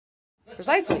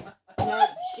Precisely. No,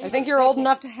 I think you're old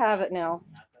enough to have it now.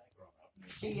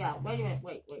 Wait a minute.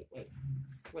 Wait.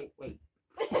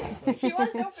 She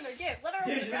wants to open her gift. Let her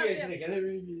open her gift.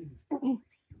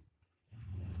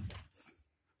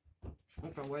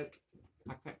 Okay, wait.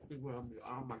 I can't see what I'm doing.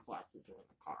 All my glasses are in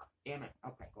the car. Damn it.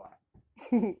 Okay, go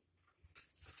ahead.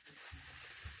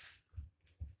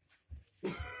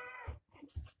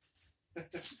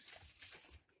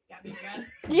 Got me again.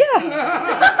 Yeah.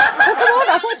 Oh, come on.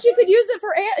 I thought you could use it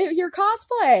for your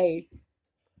cosplay.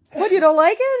 What, you don't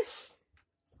like it?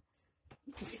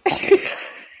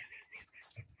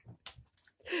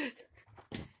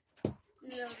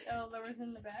 Oh, there was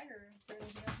in the bag or is there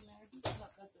anything else in there? No,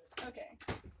 that's it. Okay.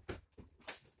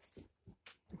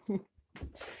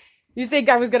 You think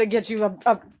I was going to get you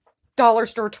a dollar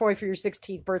store toy for your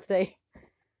 16th birthday?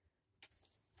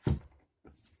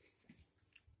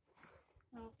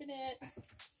 Open it.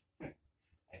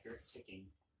 Accurate ticking.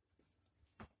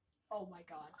 Oh my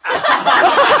god.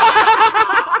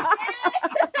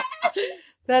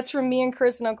 That's from me and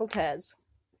Chris and Uncle Tez.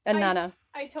 And Nana.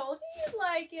 I told you you'd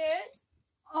like it.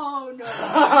 Oh no.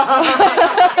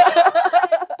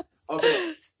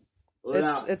 Okay.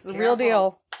 It's the real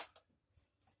deal.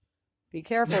 Be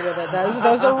careful with it.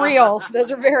 Those are real.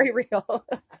 Those are very real.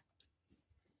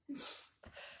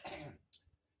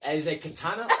 That is a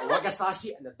katana, a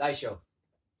wagasashi, and a daisho.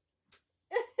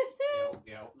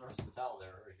 Yeah, there's the towel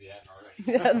there if you hadn't already.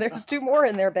 Yeah, there's 2 more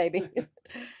in there, baby.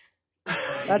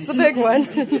 That's the big one.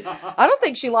 I don't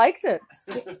think she likes it.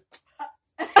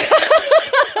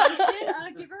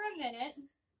 I'll give her a minute.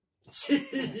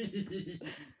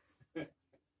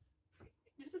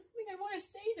 There's something I want to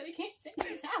say that I can't say in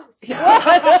this house.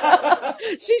 What?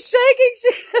 She's shaking.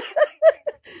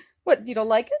 What, you don't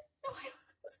like it?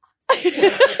 No,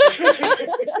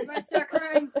 I might start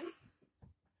crying.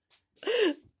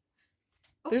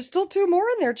 There's still 2 more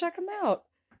in there. Check them out.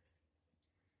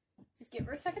 Just give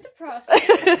her a second to process.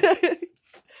 Put it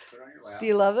on your lap. Do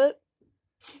you love it?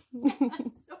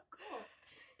 So cool.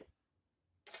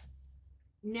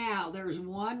 Now, there's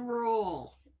one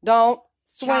rule. Don't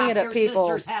swing Chop it at your people.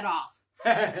 sister's head off.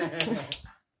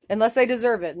 Unless they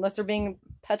deserve it. Unless they're being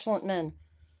petulant men.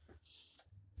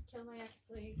 Kill my ex,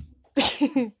 please.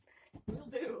 Will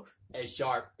do. It's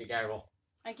sharp. Be careful.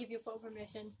 I give you full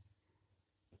permission.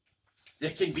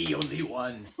 There can be only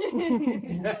one.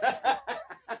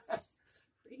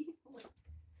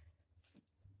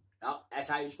 No, that's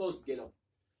how you're supposed to get them.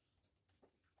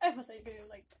 I was like,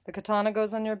 like. The katana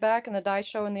goes on your back and the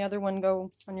daisho and the other one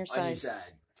go on your side. On your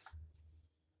side.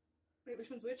 Wait, which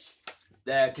one's which?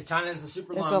 The katana is the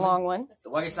super It's long the one. long one. The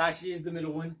wagasashi is the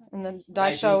middle one. And the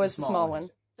daisho is the small one.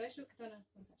 Daisho, katana,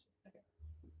 okay.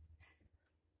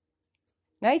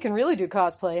 Now you can really do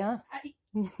cosplay, huh?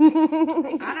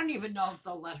 I don't even know if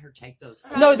they'll let her take those.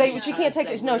 No, she Because can't take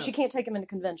they it. No, would've- she can't take them into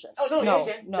conventions. Oh, no, no, yeah,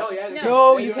 you can. no. No, yeah,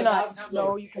 No, they you do it cannot. 1,000 times No,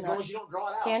 over. you As cannot. long as you don't draw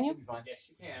it out. Can you? you'll be fine. Yes,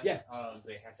 you can. Yeah.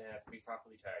 They have to be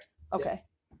properly tagged. Okay.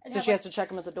 And So have she like- has to check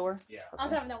them at the door? Yeah. I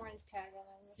also have no one's tag on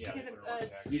them. Yeah, they put it on the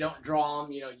tag. You don't draw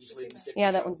them, you just leave them sit.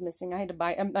 Yeah, that one's missing. I had to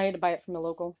buy it from a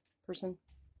local person.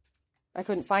 I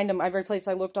couldn't find them. Every place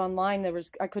I looked online,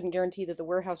 I couldn't guarantee that the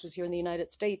warehouse was here in the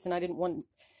United States, and I didn't want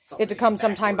it to come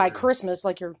sometime by Christmas,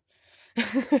 like you're... I'm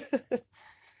going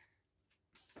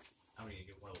to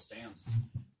get one of those stands.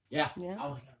 Yeah. Yeah.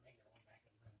 Oh,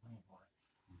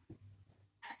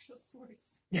 Actual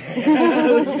swords.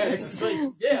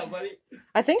 yeah, buddy.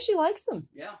 I think she likes them.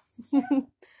 Yeah.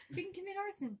 We can commit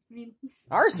arson. I mean,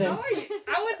 Arson? how are you?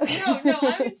 No,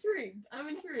 I'm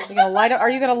intrigued. You gonna light? Are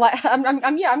you gonna light?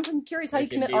 I'm curious how you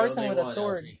There can commit be arson only with a one,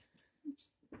 sword. Elsie.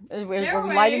 Is Never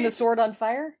lighting mind. the sword on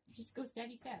fire? Just go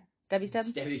stabby stab. Stabby stab?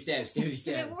 Stabby stab, stabby Commit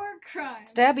stab. war crime.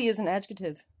 Stabby is an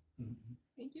adjective.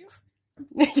 Thank you.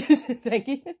 Thank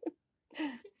you.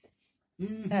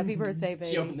 Happy birthday,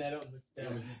 She baby. opened that up, but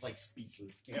that was just like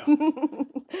speechless. Yeah. So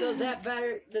is that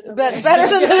better than the Better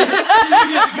than the... She's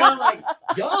gonna go like,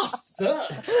 y'all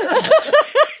suck.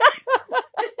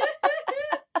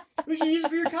 We can use it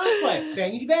for your cosplay.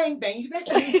 Bangity bang, bangity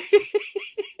bang.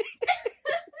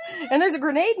 And there's a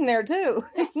grenade in there too.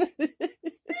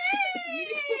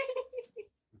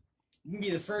 You can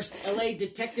be the first LA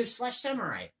detective /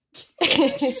 samurai.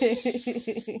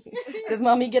 Does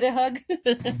mommy get a hug?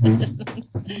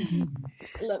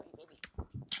 Love you, baby.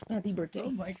 Happy birthday.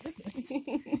 Oh my goodness.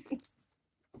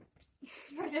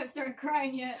 Surprised I haven't started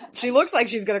crying yet. She looks like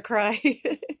she's gonna cry.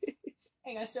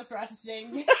 Hang on, still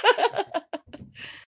processing.